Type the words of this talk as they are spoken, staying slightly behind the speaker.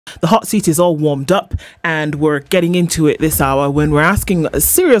The hot seat is all warmed up and we're getting into it this hour when we're asking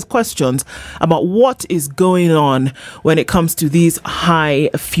serious questions about what is going on when it comes to these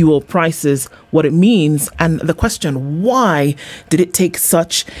high fuel prices, what it means, and the question, why did it take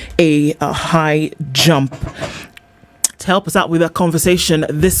such a high jump? To help us out with that conversation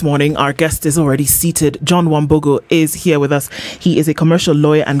this morning, our guest is already seated. John Wambugu is here with us. He is a commercial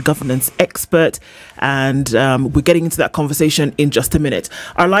lawyer and governance expert, and we're getting into that conversation in just a minute.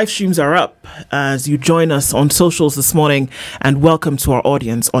 Our live streams are up as you join us on socials this morning, and welcome to our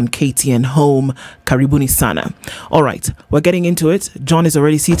audience on KTN Home. Karibuni sana. All right, we're getting into it. John is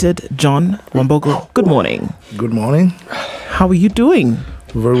already seated. John Wambugu, good morning. Good morning. How are you doing?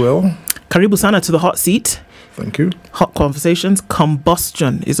 Very well. Karibu sana to the hot seat. Thank you. Hot conversations.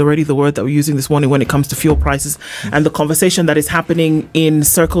 Combustion is already the word that we're using this morning when it comes to fuel prices and the conversation that is happening in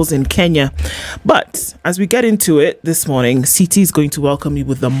circles in Kenya. But as we get into it this morning, CT is going to welcome you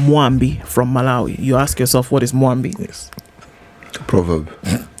with the Mwambi from Malawi. You ask yourself, what is Mwambi? Yes. A proverb.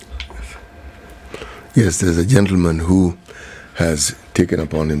 Yes, there's a gentleman who has taken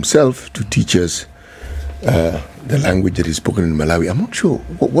upon himself to teach us the language that is spoken in Malawi. I'm not sure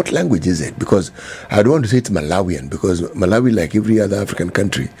what language is it, because I don't want to say it's Malawian, because Malawi, like every other African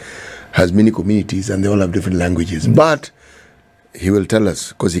country, has many communities and they all have different languages. But he will tell us,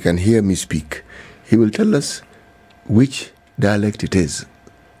 because he can hear me speak, he will tell us which dialect it is,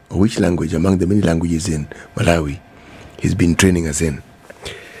 or which language among the many languages in Malawi he's been training us in.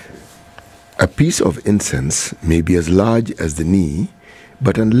 A piece of incense may be as large as the knee,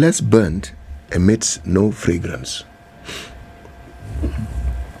 but unless burnt, emits no fragrance.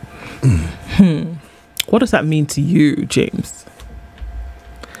 What does that mean to you, James?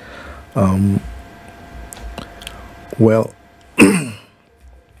 Well, a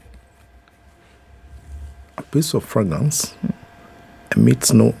piece of fragrance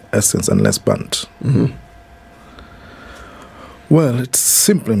emits no essence unless burnt. Mm-hmm. Well, it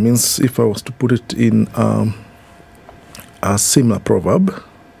simply means, if I was to put it in a similar proverb,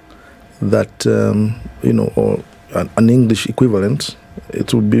 that or an English equivalent,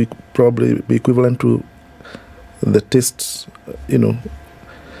 it would be probably be equivalent to the taste.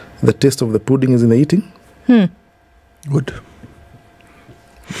 The taste of the pudding is in the eating. Good.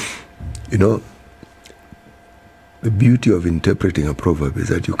 The beauty of interpreting a proverb is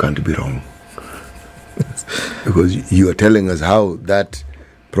that you can't be wrong, because you are telling us how that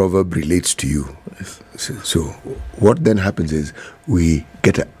proverb relates to you. So what then happens is we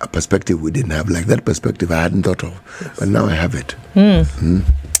get a perspective we didn't have. Like that perspective I hadn't thought of, but now I have it. So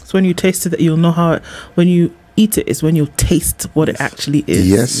when you taste it, you'll know how when you eat it is when you taste what it actually is.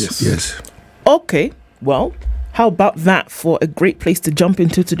 Yes. Okay, well, how about that for a great place to jump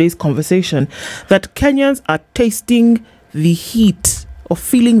into today's conversation, that Kenyans are tasting the heat or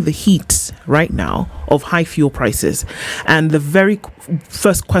feeling the heat right now of high fuel prices. And the very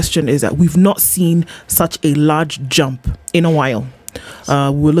first question is that we've not seen such a large jump in a while.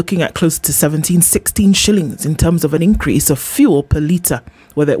 We're looking at close to 16 shillings in terms of an increase of fuel per litre,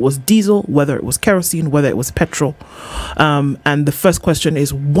 whether it was diesel, whether it was kerosene, whether it was petrol. And the first question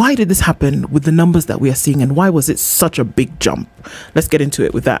is, why did this happen with the numbers that we are seeing, and why was it such a big jump? Let's get into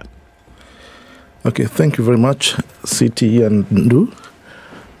it with that. Okay, thank you very much, CT and Ndu.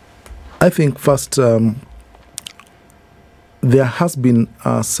 I think first, there has been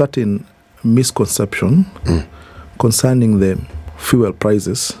a certain misconception concerning the fuel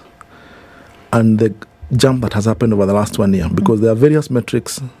prices and the jump that has happened over the last 1 year, because there are various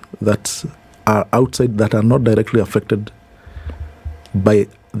metrics that are outside that are not directly affected by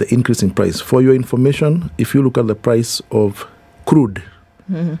the increase in price. For your information, if you look at the price of crude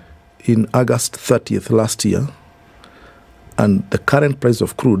in August 30th last year and the current price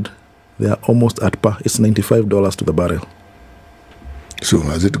of crude, they are almost at par. It's $95 to the barrel. So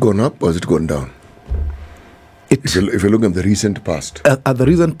has it gone up or has it gone down? If you look at the recent past. At the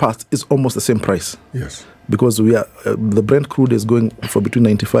recent past, it's almost the same price. Yes. Because we are the Brent crude is going for between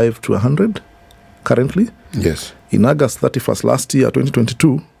 95 to 100 currently. Yes. In August 31st last year,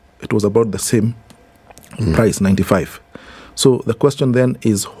 2022, it was about the same price, 95. So the question then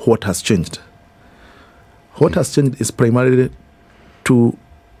is, what has changed? What has changed is primarily two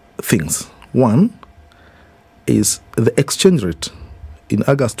things. One is the exchange rate in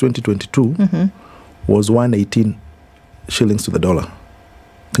August 2022 was 118 shillings to the dollar,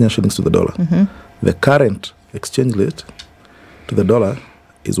 Kenyan shillings to the dollar. The current exchange rate to the dollar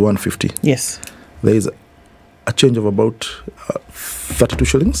is 150. Yes. There is a change of about 32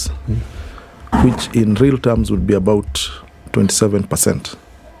 shillings, which in real terms would be about 27%.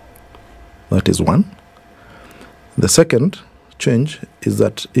 That is one. The second change is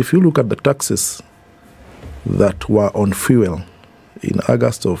that if you look at the taxes that were on fuel in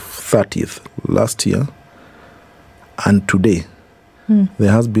August of 30th last year and today,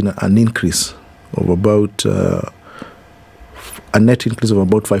 there has been an increase of about a net increase of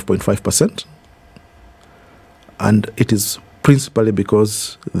about 5.5%, and it is principally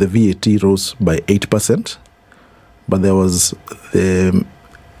because the VAT rose by 8%, but there was the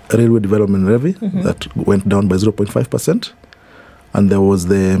railway development levy that went down by 0.5%, and there was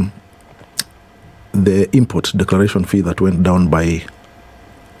the import declaration fee that went down by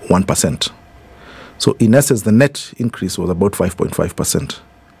 1%. So in essence, the net increase was about 5.5%.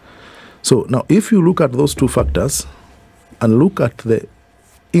 So now if you look at those two factors and look at the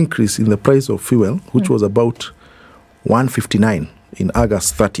increase in the price of fuel, which was about 159 in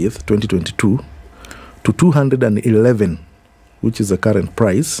August 30th, 2022, to 211, which is the current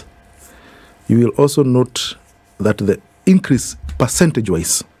price, you will also note that the increase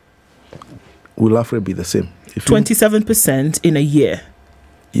percentage-wise will roughly be the same. 27% in a year.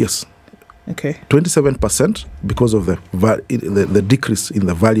 Yes. Okay. 27% because of the decrease in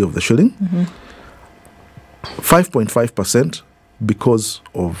the value of the shilling. 5.5% because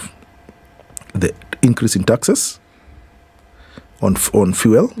of the increase in taxes on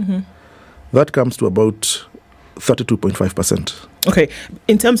fuel. That comes to about 32.5%. Okay,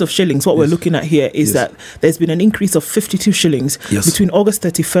 in terms of shillings, what we're looking at here is that there's been an increase of 52 shillings between August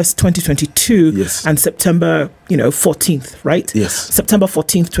 31st, 2022 and September, 14th, right? Yes. September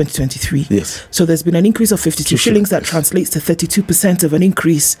 14th, 2023. Yes. So there's been an increase of 52 shillings that translates to 32% of an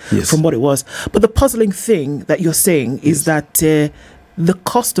increase from what it was. But the puzzling thing that you're saying is that the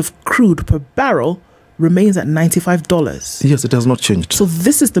cost of crude per barrel remains at $95. Yes, it has not changed. So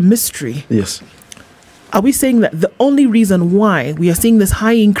this is the mystery. Yes. Are we saying that the only reason why we are seeing this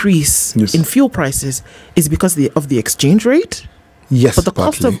high increase in fuel prices is because of the exchange rate? Yes, but the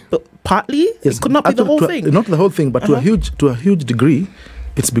cost of partly it could not be the whole thing. Not the whole thing, but to a huge degree,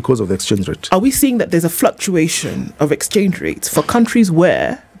 it's because of the exchange rate. Are we seeing that there's a fluctuation of exchange rates for countries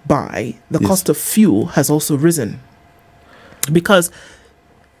whereby the cost of fuel has also risen? Because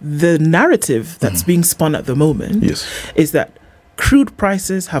the narrative that's being spun at the moment is that crude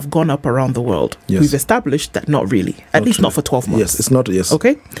prices have gone up around the world. We've established that not really, at least not for 12 months. Yes, it's not,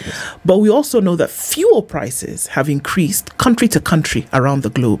 Okay? But we also know that fuel prices have increased country to country around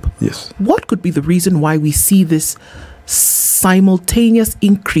the globe. Yes. What could be the reason why we see this simultaneous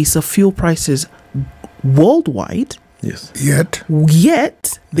increase of fuel prices worldwide? Yes. Yet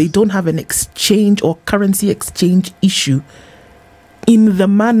they don't have an exchange or currency exchange issue in the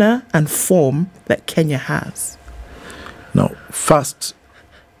manner and form that Kenya has. Now, first,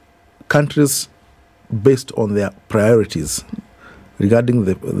 countries, based on their priorities regarding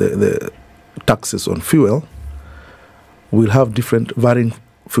the taxes on fuel, will have different varying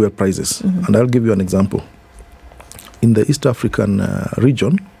fuel prices. And I'll give you an example. In the East African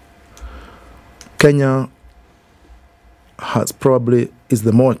region, Kenya has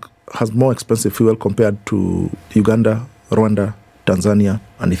more expensive fuel compared to Uganda, Rwanda, Tanzania,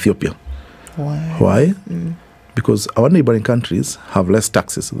 and Ethiopia. Why? Because our neighboring countries have less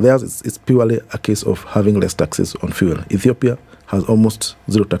taxes. Theirs it's purely a case of having less taxes on fuel. Ethiopia has almost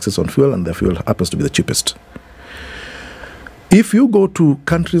zero taxes on fuel, and their fuel happens to be the cheapest. If you go to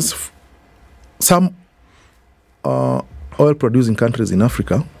countries, some oil-producing countries in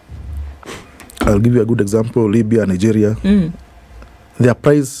Africa, I'll give you a good example, Libya, Nigeria, their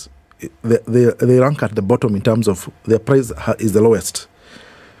price, they rank at the bottom in terms of their price is the lowest.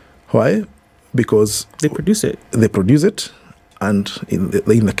 Why? Because they produce it. And in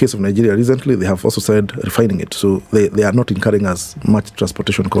the case of Nigeria recently, they have also started refining it. So they are not incurring as much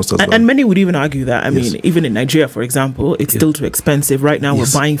transportation costs as well. And many would even argue that, I mean, even in Nigeria, for example, it's still too expensive. Right now,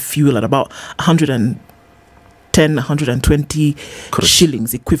 we're buying fuel at about 110, 120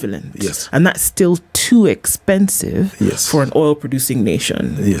 shillings equivalent. Yes. And that's still too expensive for an oil-producing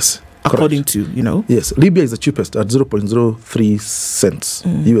nation. Yes. According to, Yes, Libya is the cheapest at 0.03 cents,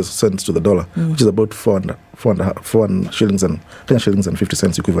 US cents to the dollar, which is about 4 shillings and 10 shillings and 50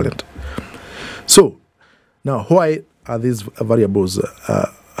 cents equivalent. So, now, why are these variables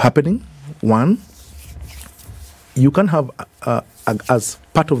happening? One, you can have, as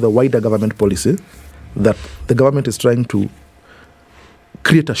part of the wider government policy, that the government is trying to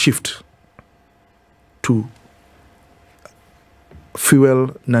create a shift to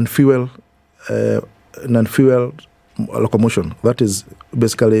non-fuel locomotion. That is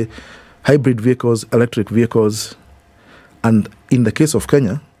basically hybrid vehicles, electric vehicles, and in the case of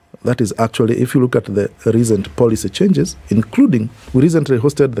Kenya, that is actually, if you look at the recent policy changes, including, we recently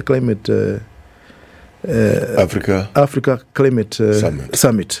hosted the climate Africa Climate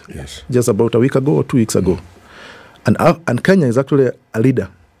Summit. Yes. Just about a week ago or 2 weeks ago. And Kenya is actually a leader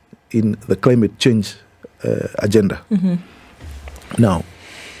in the climate change agenda. Mm-hmm. Now,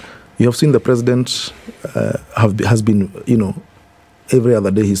 you have seen the president has been, every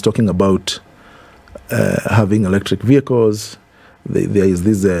other day he's talking about having electric vehicles. There is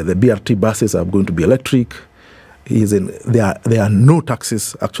this, the BRT buses are going to be electric. There are no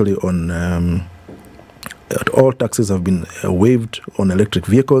taxes actually on, all taxes have been waived on electric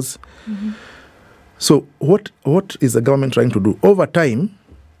vehicles. Mm-hmm. So what is the government trying to do? Over time,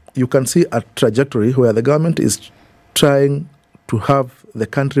 you can see a trajectory where the government is trying to have the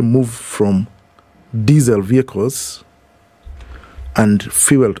country move from diesel vehicles and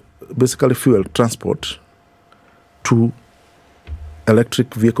basically fuel transport to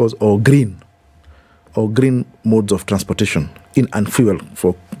electric vehicles or green modes of transportation and fuel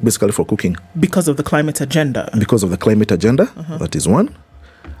basically for cooking. Because of the climate agenda. Because of the climate agenda, that is one.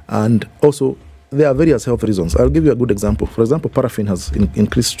 And also, there are various health reasons. I'll give you a good example. For example, paraffin has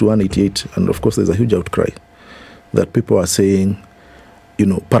increased to 188, and of course there's a huge outcry that people are saying,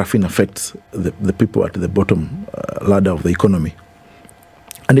 paraffin affects the people at the bottom ladder of the economy.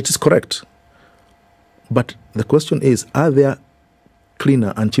 And it is correct. But the question is, are there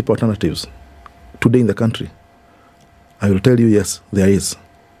cleaner and cheaper alternatives today in the country? I will tell you, yes, there is.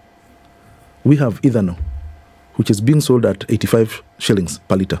 We have ethanol, which is being sold at 85 shillings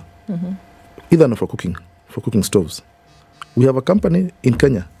per litre. Mm-hmm. Ethanol for cooking stoves. We have a company in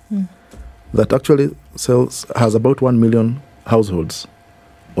Kenya that actually has about 1 million households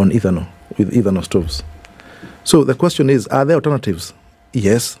on ethanol, with ethanol stoves. So the question is, are there alternatives?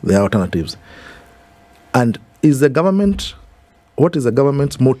 Yes, there are alternatives. And what is the government's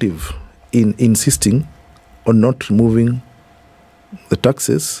motive in insisting on not removing the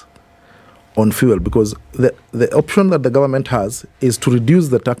taxes on fuel? Because the option that the government has is to reduce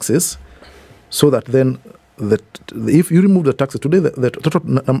the taxes so that then, if you remove the taxes, today the total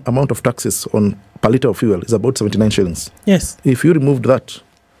amount of taxes on per litre of fuel is about 79 shillings. Yes. If you removed that,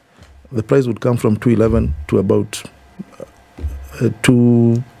 the price would come from 211 to about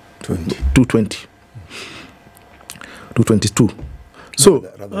 220. 222. So,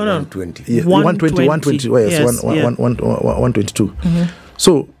 rather than 120. Yeah, 120, yes, 122. Mm-hmm.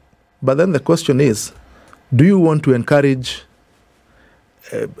 So, but then the question is, do you want to encourage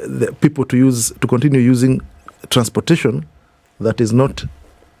the people to continue using transportation that is not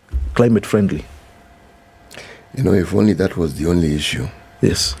climate friendly? If only that was the only issue.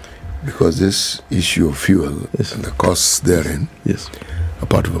 Yes. Because this issue of fuel and the costs therein are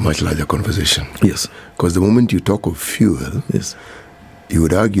part of a much larger conversation. Yes. Because the moment you talk of fuel, you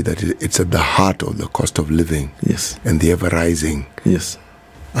would argue that it's at the heart of the cost of living and the ever-rising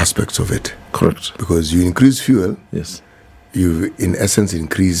aspects of it. Correct. Because you increase fuel, you in essence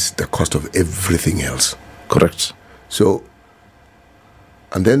increase the cost of everything else. Correct. So,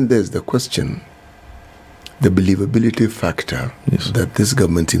 and then there's the question, the believability factor that this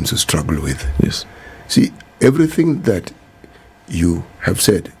government seems to struggle with. Yes. See, everything that you have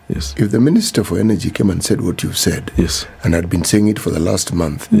said, if the Minister for Energy came and said what you've said, and had been saying it for the last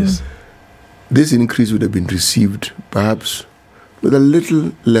month, this increase would have been received perhaps with a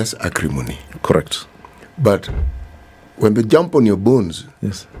little less acrimony. Correct. But when they jump on your bones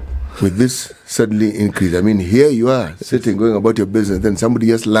with this suddenly increase, I mean, here you are sitting, going about your business, then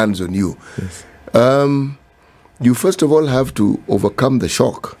somebody else lands on you. You first of all have to overcome the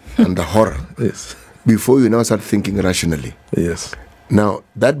shock and the horror before you now start thinking rationally. Yes. Now,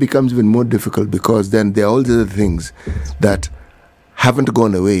 that becomes even more difficult because then there are all the other things that haven't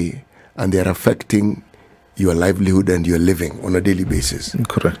gone away and they are affecting your livelihood and your living on a daily basis.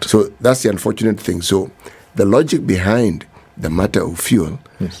 Correct. So that's the unfortunate thing. So the logic behind the matter of fuel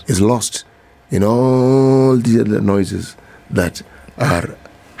is lost in all the other noises that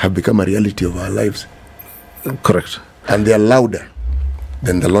have become a reality of our lives. Correct. And they are louder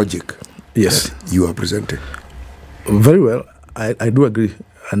than the logic that you are presenting. Very well. I do agree.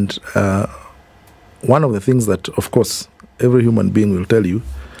 And one of the things that, of course, every human being will tell you,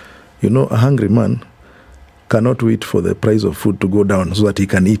 a hungry man cannot wait for the price of food to go down so that he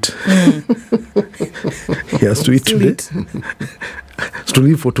can eat. He has to eat today to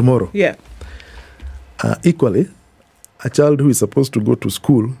live for tomorrow. Yeah. Equally, a child who is supposed to go to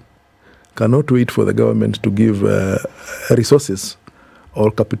school cannot wait for the government to give resources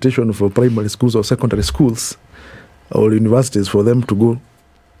or capitation for primary schools or secondary schools or universities for them to go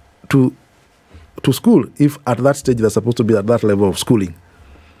to school if at that stage they're supposed to be at that level of schooling.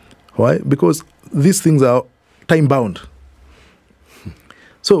 Why? Because these things are time-bound.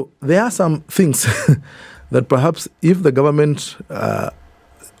 So there are some things that perhaps if the government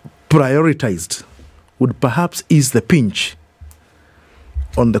prioritized would perhaps ease the pinch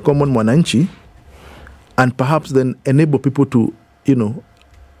on the common mwananchi and perhaps then enable people to,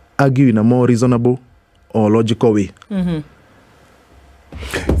 argue in a more reasonable or logical way. Mm-hmm.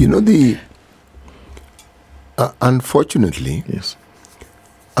 Unfortunately, yes,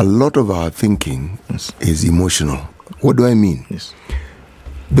 a lot of our thinking is emotional. What do I mean? Yes.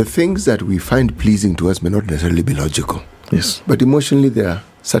 The things that we find pleasing to us may not necessarily be logical. Yes. But emotionally they are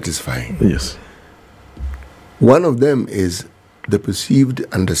satisfying. Yes. One of them is the perceived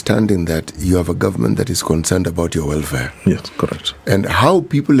understanding that you have a government that is concerned about your welfare. Yes, correct. And how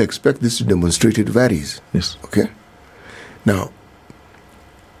people expect this to demonstrate it varies. Yes. Okay? Now,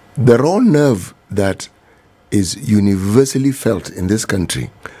 the raw nerve that is universally felt in this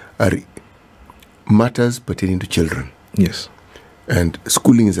country are matters pertaining to children. Yes. And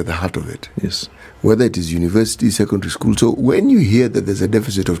schooling is at the heart of it. Yes. Whether it is university, secondary school. So when you hear that there's a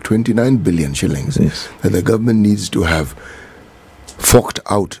deficit of 29 billion shillings yes, that the government needs to have forked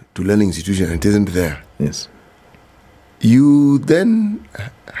out to learning institutions and it isn't there, yes, you then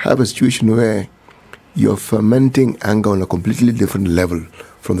have a situation where you're fermenting anger on a completely different level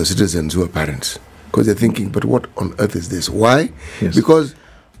from the citizens who are parents. Because they're thinking, but what on earth is this? Why? Yes. Because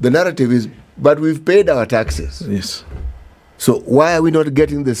the narrative is, but we've paid our taxes. yes, So why are we not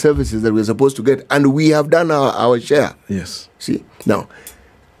getting the services that we're supposed to get? And we have done our share. yes, See? Now,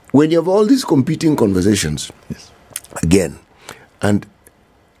 when you have all these competing conversations, yes, again, and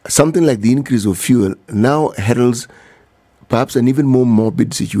something like the increase of fuel now heralds perhaps an even more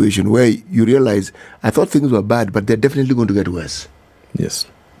morbid situation where you realize, I thought things were bad, but they're definitely going to get worse. yes.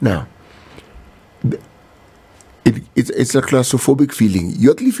 Now, it's a claustrophobic feeling.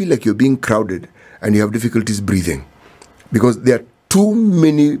 You actually feel like you're being crowded and you have difficulties breathing because there are too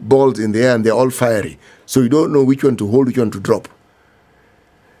many balls in the air and they're all fiery. So you don't know which one to hold, which one to drop.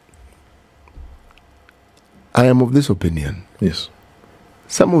 I am of this opinion. Yes.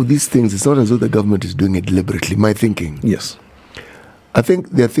 Some of these things, it's not as though the government is doing it deliberately. My thinking. Yes. I think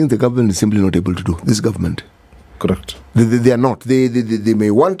there are things the government is simply not able to do. This government. Correct. They are not. They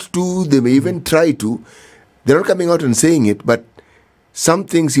may want to, they may even try to. They're not coming out and saying it, but some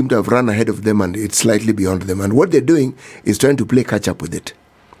things seem to have run ahead of them and it's slightly beyond them. And what they're doing is trying to play catch up with it.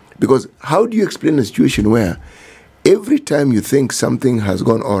 Because how do you explain a situation where every time you think something has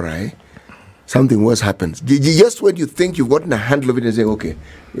gone awry, something worse happens? Just when you think you've gotten a handle of it and saying, okay,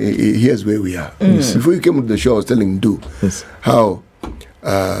 here's where we are. Yes. Before you came to the show, I was telling Du how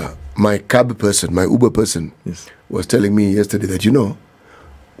my cab person, my Uber person, was telling me yesterday that,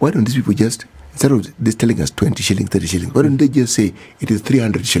 why don't these people just, instead of this telling us 20 shillings, 30 shillings, why don't they just say it is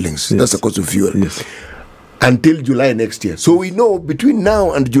 300 shillings? That's the cost of fuel. Yes. Until July next year. So we know between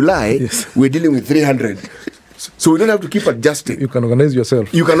now and July, we're dealing with 300. So we don't have to keep adjusting. You can organize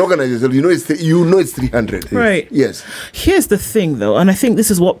yourself. You can organize yourself. It's 300. Right. Yes. Here's the thing, though, and I think this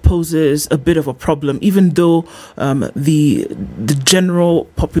is what poses a bit of a problem, even though the general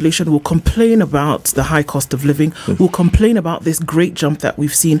population will complain about the high cost of living, will complain about this great jump that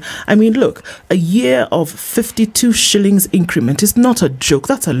we've seen. I mean, look, a year of 52 shillings increment is not a joke.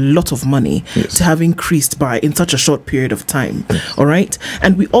 That's a lot of money to have increased by in such a short period of time. All right.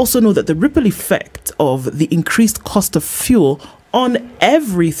 And we also know that the ripple effect of the increased cost of fuel on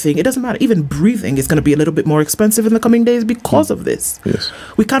everything, it doesn't matter, even breathing is going to be a little bit more expensive in the coming days because of this. Yes.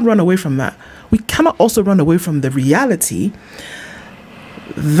 We can't run away from that. We cannot also run away from the reality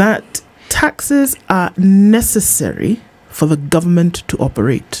that taxes are necessary for the government to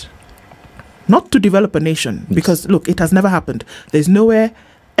operate, not to develop a nation. Because look, it has never happened. There's nowhere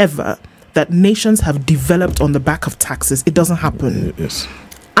ever that nations have developed on the back of taxes. It doesn't happen. Yes.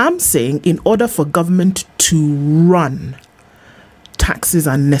 I'm saying in order for government to run, taxes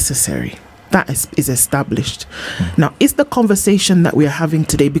are necessary. That is established. Now, it's the conversation that we are having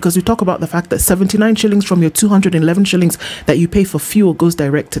today, because we talk about the fact that 79 shillings from your 211 shillings that you pay for fuel goes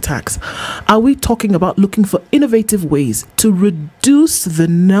direct to tax. Are we talking about looking for innovative ways to reduce the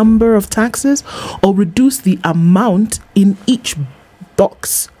number of taxes or reduce the amount in each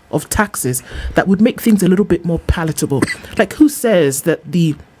box of taxes that would make things a little bit more palatable? Like, who says that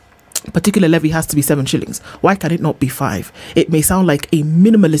the particular levy has to be 7 shillings? Why can it not be 5? It may sound like a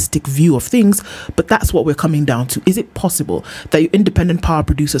minimalistic view of things, but that's what we're coming down to. Is it possible that your independent power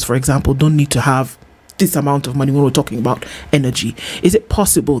producers, for example, don't need to have this amount of money when we're talking about energy? Is it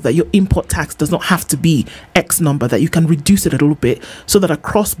possible that your import tax does not have to be X number, that you can reduce it a little bit so that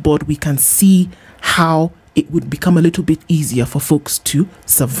across board we can see how it would become a little bit easier for folks to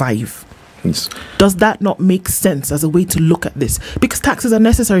survive? Yes. Does that not make sense as a way to look at this? Because taxes are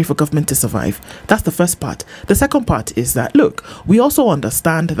necessary for government to survive. That's the first part. The second part is that, look, we also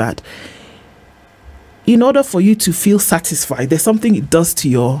understand that in order for you to feel satisfied, there's something it does to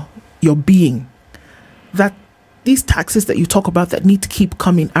your being. That these taxes that you talk about that need to keep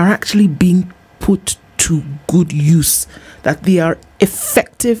coming are actually being put to good use. That they are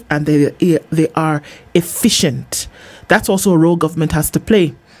effective and they are efficient. That's also a role government has to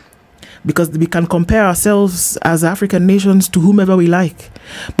play. Because we can compare ourselves as African nations to whomever we like.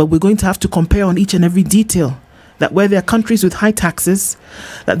 But we're going to have to compare on each and every detail. That where there are countries with high taxes,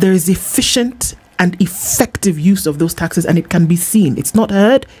 that there is efficient and effective use of those taxes, and it can be seen. It's not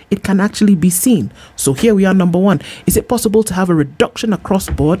heard, it can actually be seen. So here we are, number one. Is it possible to have a reduction across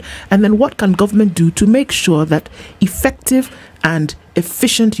board? And then what can government do to make sure that effective and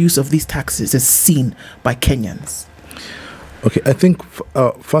efficient use of these taxes is seen by Kenyans? Okay, I think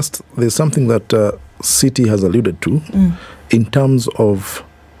first there's something that City has alluded to in terms of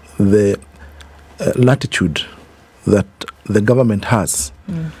the latitude that the government has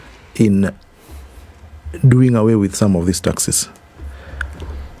in doing away with some of these taxes.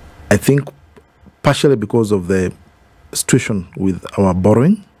 I think partially because of the situation with our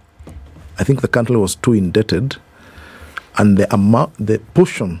borrowing, I think the country was too indebted, and the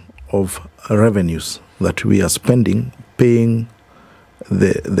portion of revenues that we are spending paying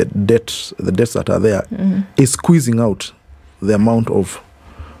the debts that are there is squeezing out the amount of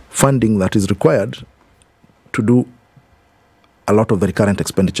funding that is required to do a lot of the recurrent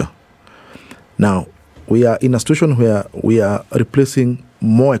expenditure. Now, we are in a situation where we are trying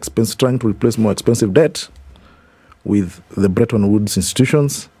to replace more expensive debt with the Bretton Woods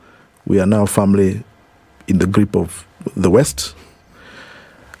institutions. We are now firmly in the grip of the West.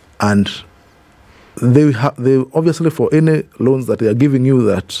 And they obviously, for any loans that they are giving you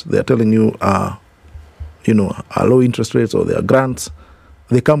that they are telling you are low interest rates or they are grants,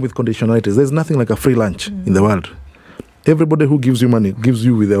 they come with conditionalities. There's nothing like a free lunch in the world. Everybody who gives you money gives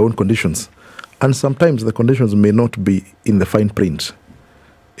you with their own conditions. And sometimes the conditions may not be in the fine print.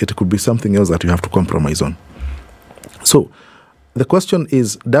 It could be something else that you have to compromise on. So the question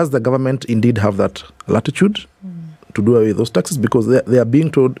is, does the government indeed have that latitude to do away with those taxes? Because they are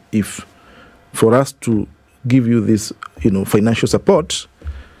being told, if for us to give you this, financial support,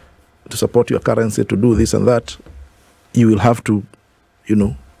 to support your currency, to do this and that, you will have to,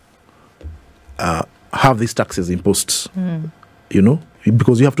 have these taxes imposed,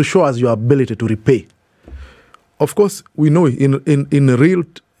 because you have to show us your ability to repay. Of course, we know in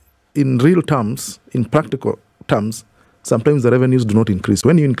real terms, in practical terms, sometimes the revenues do not increase.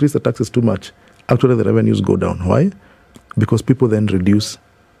 When you increase the taxes too much, actually the revenues go down. Why? Because people then reduce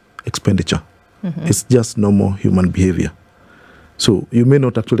expenditure. It's just normal human behavior. So you may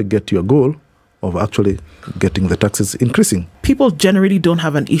not actually get your goal of actually getting the taxes increasing. People generally don't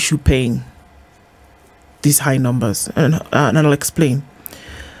have an issue paying these high numbers. And I'll explain.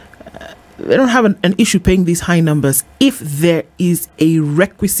 They don't have an issue paying these high numbers if there is a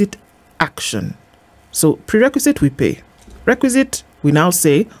requisite action. So prerequisite, we pay. Requisite, we now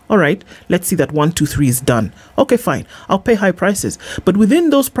say, all right, let's see that 1, 2, 3 is done. Okay, fine. I'll pay high prices. But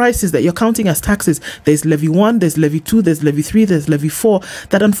within those prices that you're counting as taxes, there's levy 1, there's levy 2, there's levy 3, there's levy 4,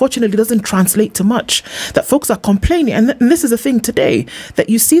 that unfortunately doesn't translate to much. That folks are complaining. And this is the thing today, that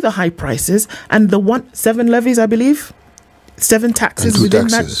you see the high prices and the 7 levies, I believe, 7 taxes within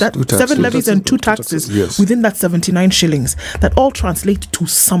taxes, that 7 levies and 2 taxes yes, within that 79 shillings that all translate to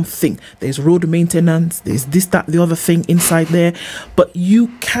something. There's road maintenance, there's this, that, the other thing inside there. But you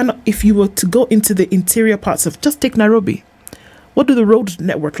cannot, if you were to go into the interior parts of, just take Nairobi, what do the road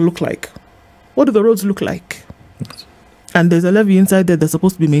network look like? What do the roads look like? And there's a levy inside there that's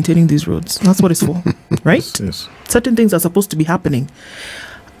supposed to be maintaining these roads. That's what it's for, right? Yes. Certain things are supposed to be happening.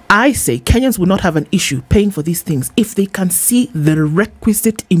 I say Kenyans will not have an issue paying for these things if they can see the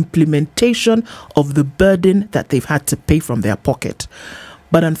requisite implementation of the burden that they've had to pay from their pocket.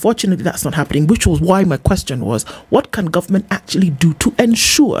 But unfortunately, that's not happening, which was why my question was, what can government actually do to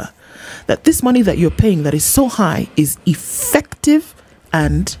ensure that this money that you're paying that is so high is effective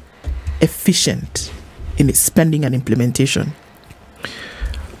and efficient in its spending and implementation?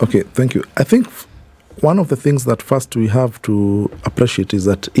 Okay, thank you. I think one of the things that first we have to appreciate is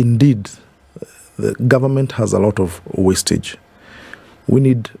that indeed the government has a lot of wastage. We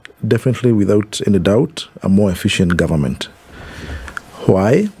need definitely, without any doubt, a more efficient government.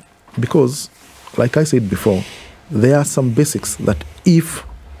 Why? Because, like I said before, there are some basics that if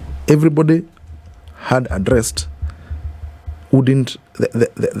everybody had addressed, wouldn't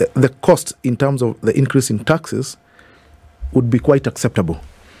the cost in terms of the increase in taxes would be quite acceptable.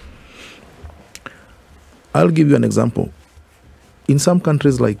 I'll give you an example. In some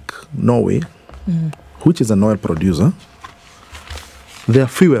countries like Norway, which is an oil producer, their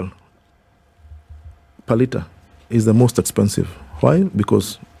fuel per liter is the most expensive. Why?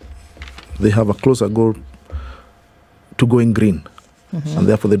 Because they have a closer goal to going green, and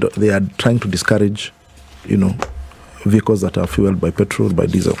therefore they are trying to discourage, vehicles that are fueled by petrol, by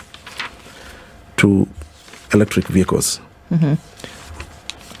diesel, to electric vehicles.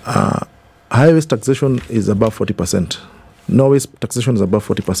 Highways taxation is above 40%. Norway's taxation is above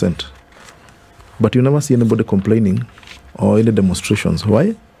 40%. But you never see anybody complaining or any demonstrations.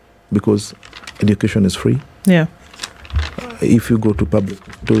 Why? Because education is free. Yeah. If you go to public,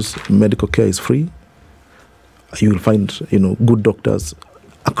 those medical care is free. You will find, good doctors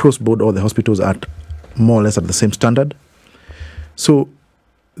across board. All the hospitals are more or less at the same standard. So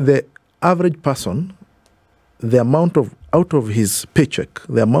the average person, the amount of, out of his paycheck,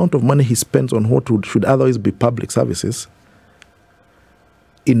 the amount of money he spends on what should otherwise be public services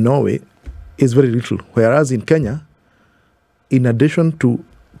in Norway is very little. Whereas in Kenya, in addition to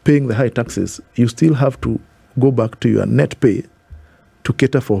paying the high taxes, you still have to go back to your net pay to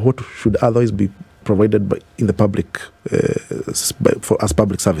cater for what should otherwise be provided in the public as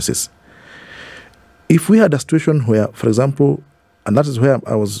public services. If we had a situation where, for example, and that is where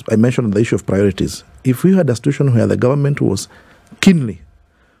I mentioned the issue of priorities. If we had a situation where the government was keenly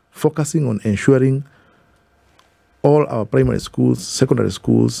focusing on ensuring all our primary schools, secondary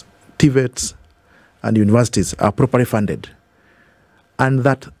schools, TVETs, and universities are properly funded, and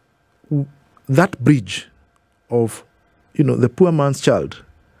that bridge of, the poor man's child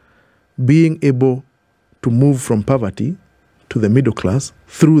being able to move from poverty to the middle class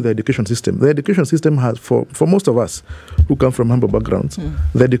through the education system. The education system has, for most of us who come from humble backgrounds,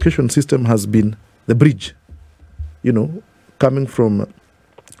 the education system has been the bridge, coming from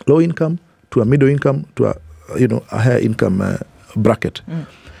low income to a middle income to a higher income bracket.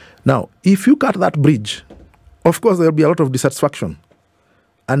 Now, if you cut that bridge, of course there will be a lot of dissatisfaction,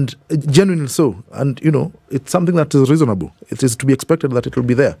 and genuinely so. And, it's something that is reasonable. It is to be expected that it will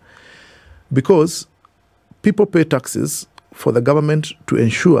be there, because people pay taxes for the government to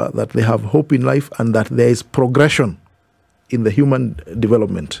ensure that they have hope in life and that there is progression in the human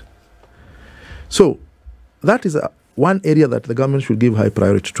development. So that is one area that the government should give high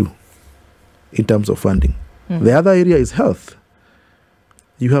priority to in terms of funding. The other area is health.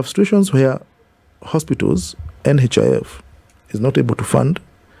 You have situations where hospitals, NHIF, is not able to fund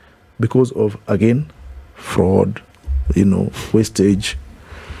because of, again, fraud, wastage,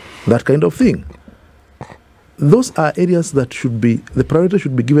 that kind of thing. Those are areas that the priority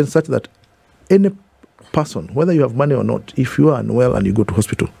should be given such that any person, whether you have money or not, if you are unwell and you go to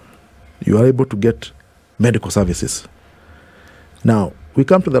hospital, you are able to get medical services. Now, we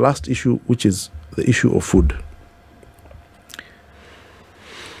come to the last issue, which is the issue of food.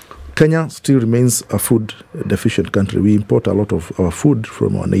 Kenya still remains a food deficient country. We import a lot of our food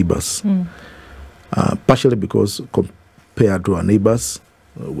from our neighbors, partially because compared to our neighbors,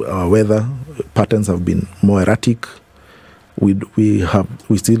 our weather patterns have been more erratic. We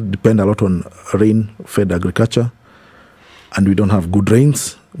still depend a lot on rain-fed agriculture, and we don't have good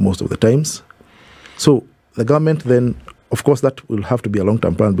rains most of the times. So the government then, of course, that will have to be a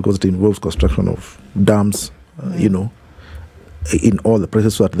long-term plan because it involves construction of dams, in all the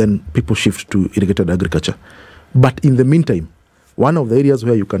places, so that then people shift to irrigated agriculture. But in the meantime, one of the areas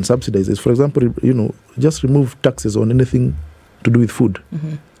where you can subsidize is, for example, just remove taxes on anything to do with food.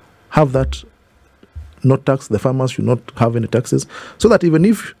 Have that not tax. The farmers should not have any taxes, so that even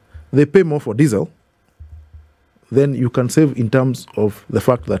if they pay more for diesel, then you can save in terms of the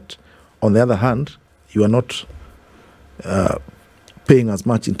fact that, on the other hand, you are not paying as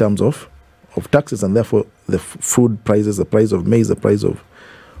much in terms of taxes, and therefore the food prices, the price of maize, the price of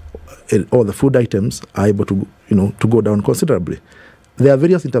all the food items are able to go down considerably. There are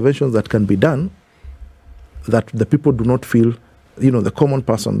various interventions that can be done that the people do not feel, the common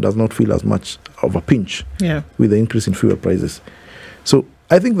person does not feel as much of a pinch with the increase in fuel prices. So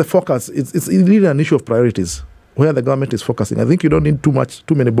I think the focus, it's really an issue of priorities, where the government is focusing. I think you don't need too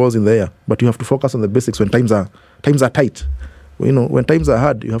many balls in the air, but you have to focus on the basics when times are tight. When times are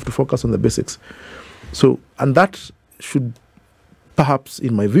hard, you have to focus on the basics. So, and that should perhaps,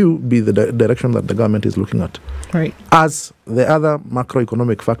 in my view, be the direction that the government is looking at. Right. As the other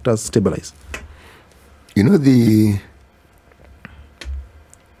macroeconomic factors stabilize. I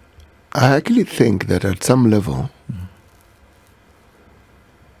actually think that at some level,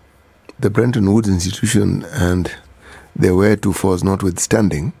 the Bretton Woods Institution and their wheretofores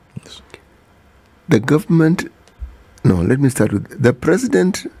notwithstanding, the government, let me start with the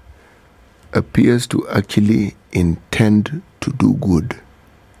president appears to actually intend to do good.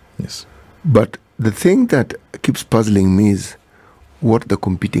 Yes. But the thing that keeps puzzling me is what the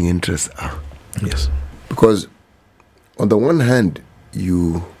competing interests are. Yes. Because on the one hand,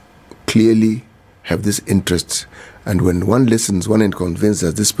 you clearly have these interests, and when one listens, one is convinced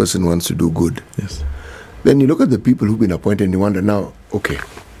that this person wants to do good. Yes. Then you look at the people who've been appointed and you wonder now, okay,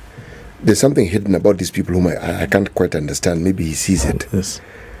 there's something hidden about these people whom I can't quite understand. Maybe he sees it. Yes.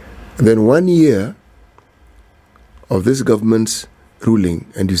 And then 1 year of this government's ruling,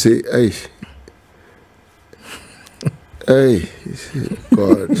 and you say, hey,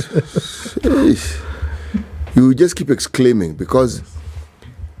 God, hey. You just keep exclaiming because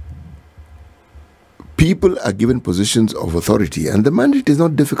people are given positions of authority, and the mandate is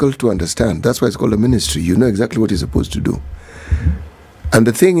not difficult to understand. That's why it's called a ministry. You know exactly what you're supposed to do. And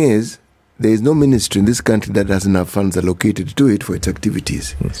the thing is, there is no ministry in this country that doesn't have funds allocated to it for its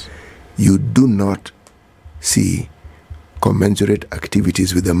activities. Yes. You do not see commensurate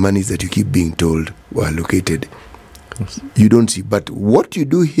activities with the monies that you keep being told were allocated. Yes. You don't see. But what you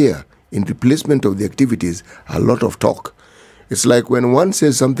do here in replacement of the activities, a lot of talk. It's like when one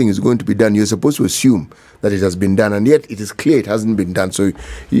says something is going to be done, you're supposed to assume that it has been done, and yet it is clear it hasn't been done. So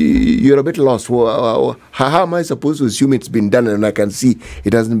you're a bit lost. How am I supposed to assume it's been done and I can see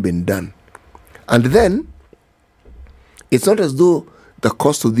it hasn't been done? And then, it's not as though the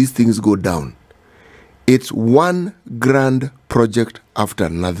cost of these things go down. It's one grand project after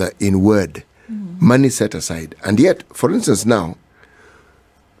another in word. Money set aside. And yet, for instance, now,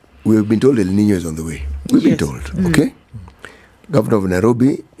 we've been told El Nino is on the way. We've been told, okay? Governor of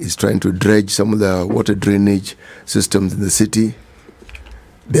Nairobi is trying to dredge some of the water drainage systems in the city.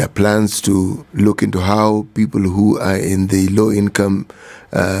 There are plans to look into how people who are in the low-income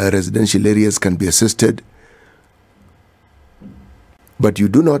residential areas can be assisted. But you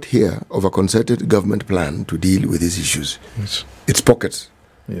do not hear of a concerted government plan to deal with these issues. Yes. It's pockets.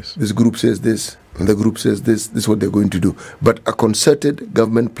 Yes. This group says this, and the group says this. This is what they're going to do. But a concerted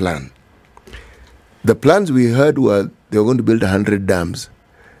government plan. The plans we heard were they were going to build 100 dams.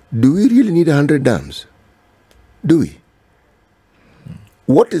 Do we really need 100 dams? Do we?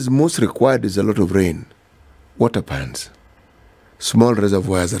 What is most required is a lot of rain, water pans, small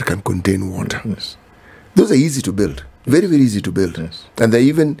reservoirs that can contain water. Yes. Those are easy to build, very, very easy to build. Yes. And they're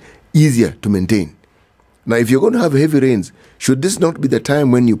even easier to maintain. Now, if you're going to have heavy rains, should this not be the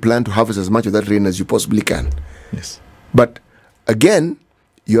time when you plan to harvest as much of that rain as you possibly can? Yes. But again,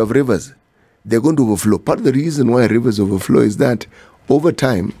 you have rivers. They're going to overflow. Part of the reason why rivers overflow is that over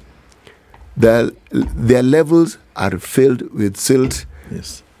time, their levels are filled with silt.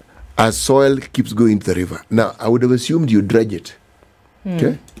 Yes. As soil keeps going into the river. Now, I would have assumed you dredge it.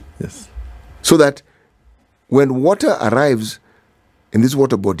 Okay? Yes. So that when water arrives in these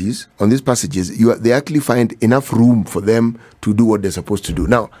water bodies, on these passages, they actually find enough room for them to do what they're supposed to do.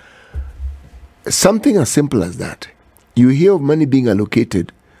 Now, something as simple as that. You hear of money being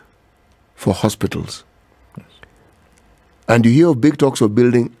allocated for hospitals. Yes. And you hear of big talks of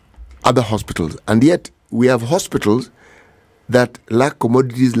building other hospitals. And yet, we have hospitals that lack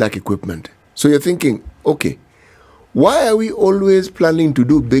commodities, lack equipment. So you're thinking, okay, why are we always planning to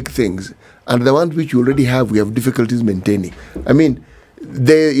do big things and the ones which you already have, we have difficulties maintaining? I mean,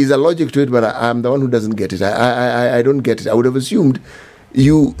 there is a logic to it, but I'm the one who doesn't get it. I don't get it. I would have assumed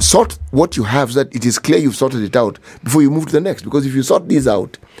you sort what you have so that it is clear you've sorted it out before you move to the next. Because if you sort these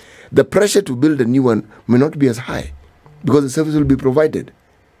out, the pressure to build a new one may not be as high because the service will be provided.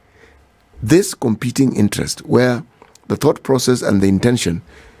 This competing interest where the thought process and the intention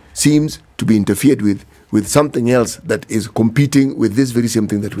seems to be interfered with something else that is competing with this very same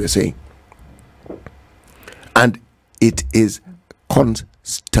thing that we're saying. And it is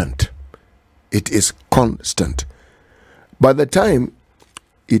constant. It is constant. By the time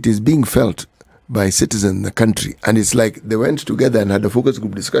it is being felt by citizens in the country, and it's like they went together and had a focus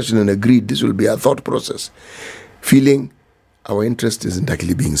group discussion and agreed this will be our thought process, feeling our interest isn't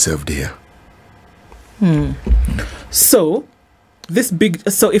actually being served here. So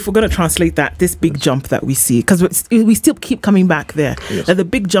if we're going to translate that, this big jump that we see, because we still keep coming back there, Yes. that the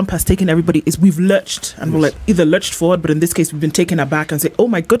big jump has taken everybody, is we've lurched, and we're like either lurched forward, but in this case we've been taken aback and say, oh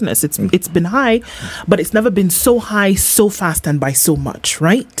my goodness, it's been high, but it's never been so high, so fast, and by so much,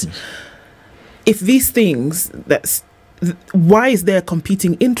 right? Yes. If these things, why is there a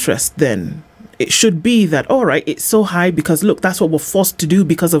competing interest then? It should be that, all right, it's so high because, look, that's what we're forced to do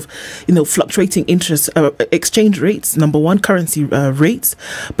because of, fluctuating interest, exchange rates, number one, currency rates,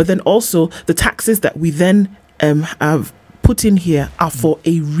 but then also the taxes that we then have put in here are for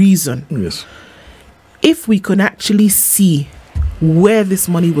a reason. Yes. If we can actually see where this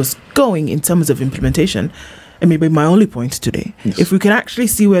money was going in terms of implementation, and maybe my only point today, Yes. if we can actually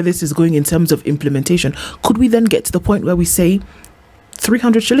see where this is going in terms of implementation, could we then get to the point where we say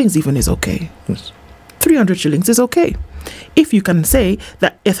 300 shillings even is okay? Yes. 300 shillings is okay. If you can say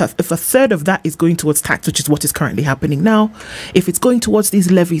that if a third of that is going towards tax, which is what is currently happening now, if it's going towards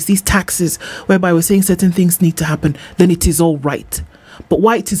these levies, these taxes, whereby we're saying certain things need to happen, then it is all right. But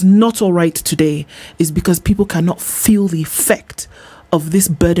why it is not all right today is because people cannot feel the effect of this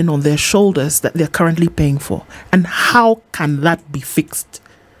burden on their shoulders that they're currently paying for. And how can that be fixed?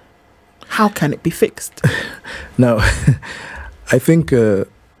 How can it be fixed? Now, I think the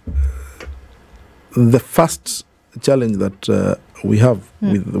first challenge that we have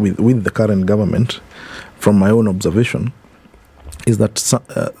with the current government, from my own observation, is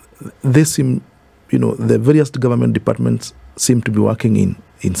that they seem, the various government departments seem to be working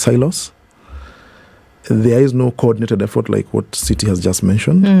in silos. There is no coordinated effort like what City has just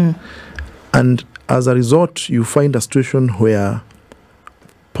mentioned. And as a result, you find a situation where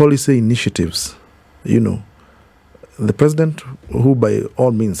policy initiatives, the president, who by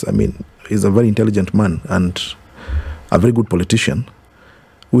all means, is a very intelligent man and a very good politician,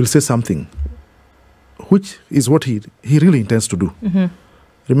 will say something, which is what he really intends to do.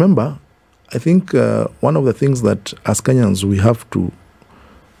 Remember, I think one of the things that as Kenyans we have to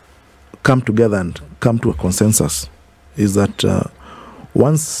come together and come to a consensus is that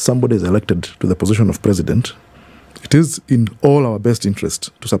once somebody is elected to the position of president, it is in all our best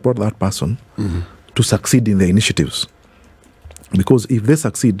interest to support that person to succeed in their initiatives. Because if they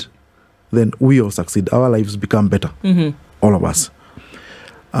succeed, then we all succeed. Our lives become better, all of us.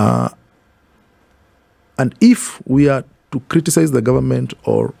 And if we are to criticize the government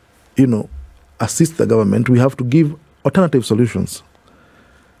or, assist the government, we have to give alternative solutions.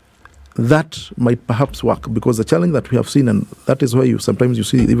 That might perhaps work, because the challenge that we have seen, and that is why sometimes you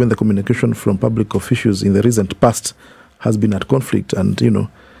see even the communication from public officials in the recent past has been at conflict, and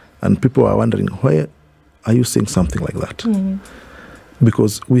and people are wondering, why are you saying something like that?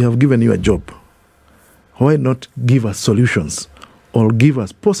 Because we have given you a job. Why not give us solutions or give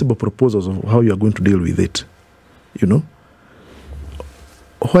us possible proposals of how you are going to deal with it?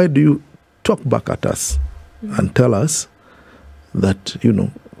 Why do you talk back at us and tell us that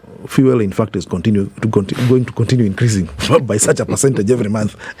fuel in fact is going to continue increasing by such a percentage every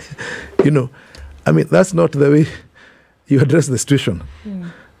month? That's not the way you address the situation.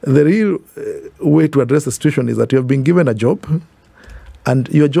 The real way to address the situation is that you have been given a job, and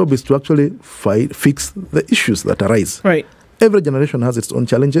your job is to actually fix the issues that arise. Right. Every generation has its own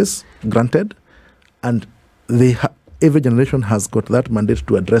challenges, granted, and every generation has got that mandate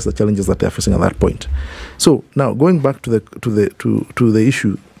to address the challenges that they are facing at that point. So now, going back to the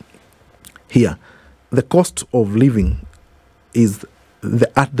issue here, the cost of living is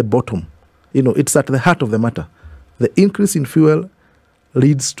at the bottom. It's at the heart of the matter. The increase in fuel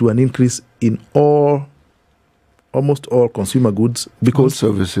leads to an increase in almost all consumer goods, because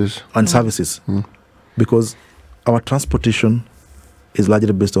services, because our transportation is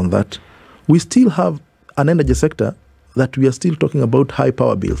largely based on that. We still have an energy sector that we are still talking about high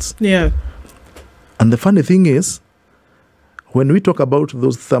power bills. Yeah. And the funny thing is, when we talk about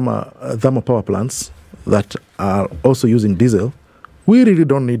those thermal power plants that are also using diesel, we really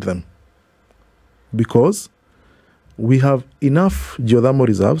don't need them, because we have enough geothermal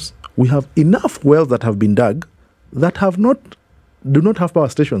reserves, we have enough wells that have been dug that do not have power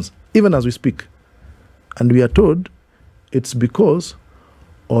stations, even as we speak. And we are told it's because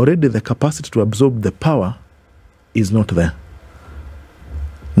already the capacity to absorb the power is not there.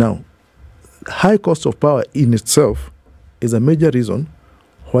 Now, high cost of power in itself is a major reason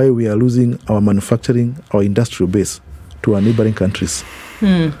why we are losing our manufacturing, our industrial base to our neighboring countries.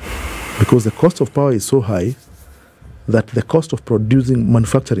 Because the cost of power is so high that the cost of producing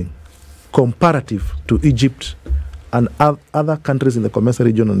manufacturing comparative to Egypt and other countries in the Comesa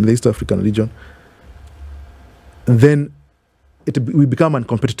region and the East African region, then we become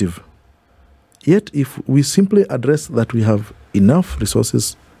uncompetitive. Yet if we simply address that we have enough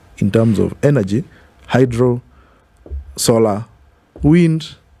resources in terms of energy, hydro, solar,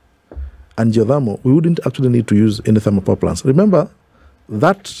 wind, and geothermal, we wouldn't actually need to use any thermal power plants. Remember,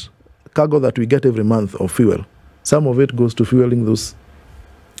 that cargo that we get every month of fuel, some of it goes to fueling those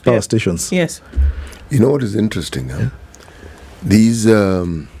power stations. Yes. You know what is interesting? Huh? These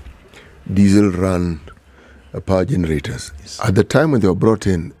diesel-run power generators, at the time when they were brought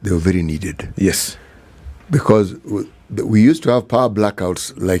in, they were very needed. Yes. Because we used to have power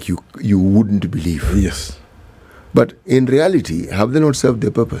blackouts like you wouldn't believe. Yes. But in reality, have they not served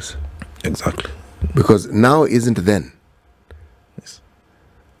their purpose? Exactly. Because now isn't then.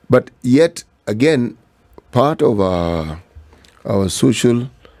 But yet, again, part of our social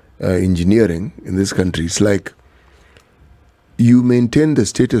engineering in this country is like you maintain the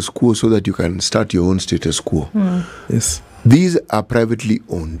status quo so that you can start your own status quo. Yes. These are privately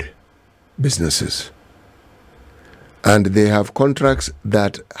owned businesses. And they have contracts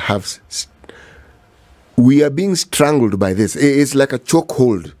that have... We are being strangled by this. It's like a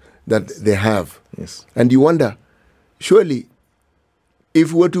chokehold that they have. Yes. And you wonder, surely,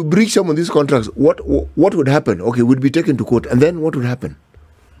 if we were to breach some of these contracts, what would happen? Okay, we'd be taken to court. And then what would happen?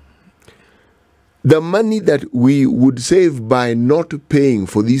 The money that we would save by not paying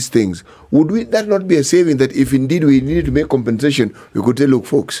for these things, would that not be a saving that if indeed we needed to make compensation, we could say, look,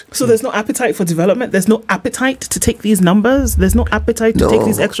 folks. So there's no appetite for development? There's no appetite to take these numbers? There's no appetite to take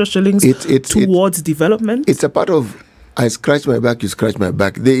these extra shillings towards development? It's a part of, I scratch my back, you scratch my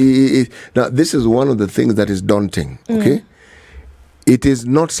back. Now, this is one of the things that is daunting, okay? It is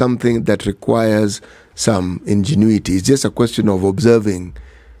not something that requires some ingenuity. It's just a question of observing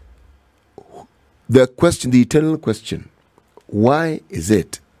the eternal question, why is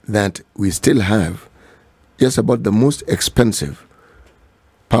it that we still have just about the most expensive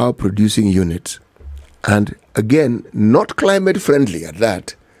power producing units, and again, not climate friendly at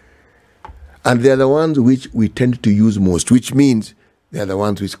that, and they're the ones which we tend to use most, which means they're the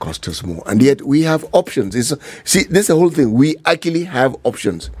ones which cost us more. And yet we have options. See, this is the whole thing. We actually have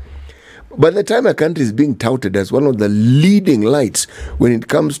options. By the time a country is being touted as one of the leading lights when it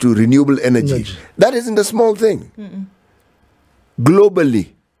comes to renewable energy, that isn't a small thing.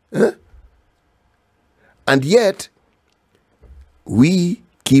 Globally. And yet, we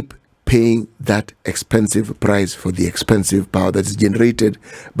keep paying that expensive price for the expensive power that is generated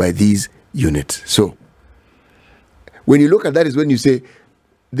by these units. So, when you look at that is when you say,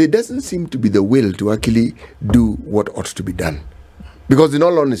 there doesn't seem to be the will to actually do what ought to be done. Because in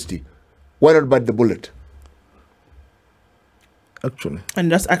all honesty, why not bite the bullet? Actually.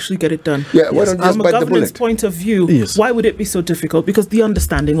 And just actually get it done. Yeah, why not just from bite a the governance bullet? point of view, why would it be so difficult? Because the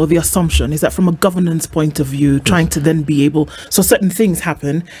understanding or the assumption is that from a governance point of view, trying to then be able, so certain things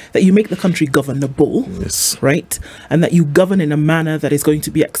happen, that you make the country governable, right? And that you govern in a manner that is going to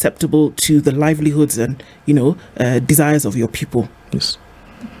be acceptable to the livelihoods and, desires of your people. Yes.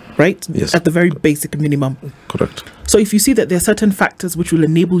 Right? Yes. At the very basic minimum. Correct. So if you see that there are certain factors which will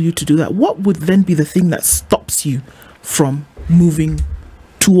enable you to do that, what would then be the thing that stops you from moving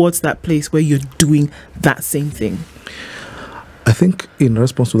towards that place where you're doing that same thing? I think in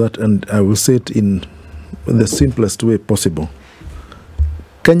response to that, and I will say it in the simplest way possible,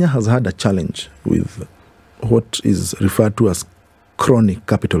 Kenya has had a challenge with what is referred to as chronic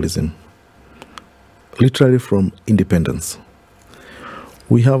capitalism, literally from independence.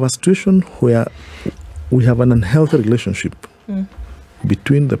 We have a situation where we have an unhealthy relationship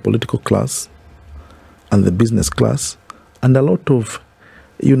between the political class and the business class, and a lot of,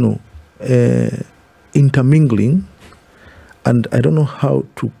 intermingling, and I don't know how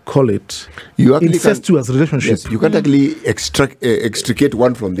to call it, incestuous relationship. Yes, you can't actually extricate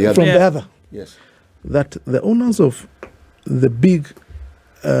one from the other. From the other. Yes. That the owners of the big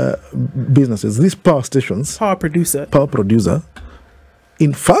businesses, these power stations, power producer,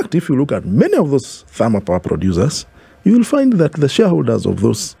 in fact, if you look at many of those thermal power producers, you will find that the shareholders of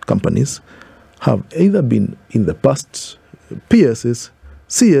those companies have either been in the past PSs,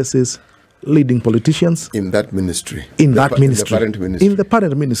 CSs, leading politicians. In that ministry. In the parent ministry. In the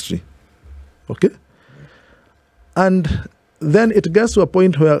parent ministry. Okay? And then it gets to a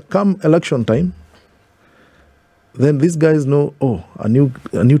point where come election time, then these guys know, a new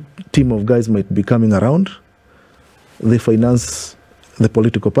team of guys might be coming around. They finance the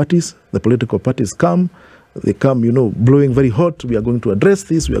political parties. The political parties come. They come, blowing very hot. We are going to address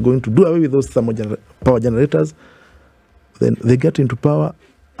this. We are going to do away with those thermal power generators. Then they get into power,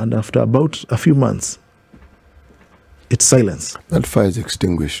 and after about a few months, it's silence. That fire is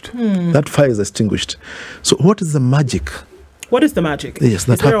extinguished. That fire is extinguished. So what is the magic? What is the magic? Yes,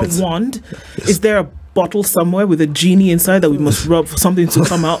 that happens. Is there a wand? Yes. Is there a bottle somewhere with a genie inside that we must rub for something to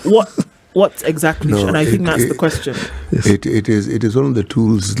come out? What exactly? No, and I think that's the question. Yes. It is one of the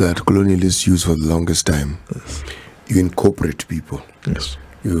tools that colonialists use for the longest time. Yes. You incorporate people. Yes.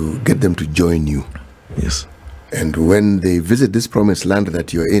 You get them to join you. Yes. And when they visit this promised land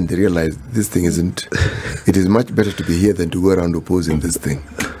that you're in, they realize this thing isn't... It is much better to be here than to go around opposing this thing.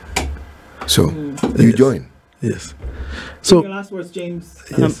 So, you join. Yes. So, in your last words,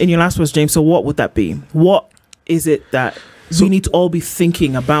 James, so what would that be? What is it that we need to all be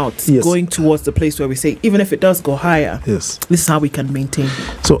thinking about going towards the place where we say, even if it does go higher, this is how we can maintain?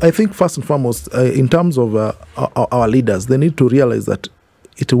 So I think first and foremost, in terms of our leaders, they need to realize that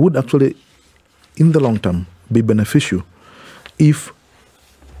it would actually, in the long term, be beneficial if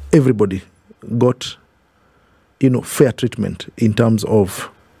everybody got, fair treatment in terms of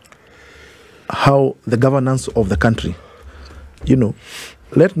how the governance of the country.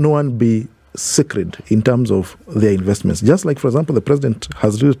 Let no one be sacred in terms of their investments. Just like, for example, the president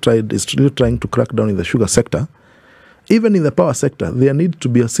is really trying to crack down in the sugar sector. Even in the power sector, there needs to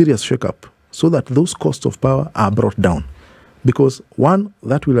be a serious shake-up so that those costs of power are brought down. Because one,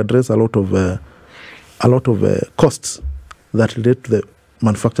 that will address a lot of costs that relate to the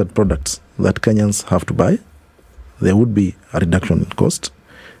manufactured products that Kenyans have to buy. There would be a reduction in cost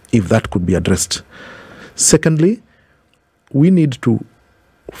if that could be addressed. Secondly, we need to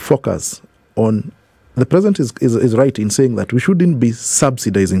focus on, the president is right in saying that we shouldn't be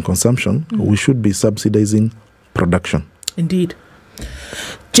subsidizing consumption, we should be subsidizing production. Indeed.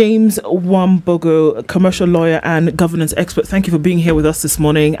 James Wambugu, commercial lawyer and governance expert, thank you for being here with us this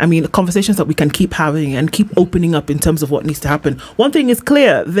morning. I mean, the conversations that we can keep having and keep opening up in terms of what needs to happen. One thing is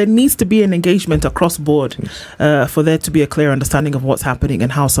clear, there needs to be an engagement across board for there to be a clear understanding of what's happening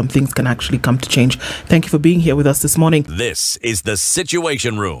and how some things can actually come to change. Thank you for being here with us this morning. This is The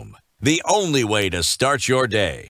Situation Room, the only way to start your day.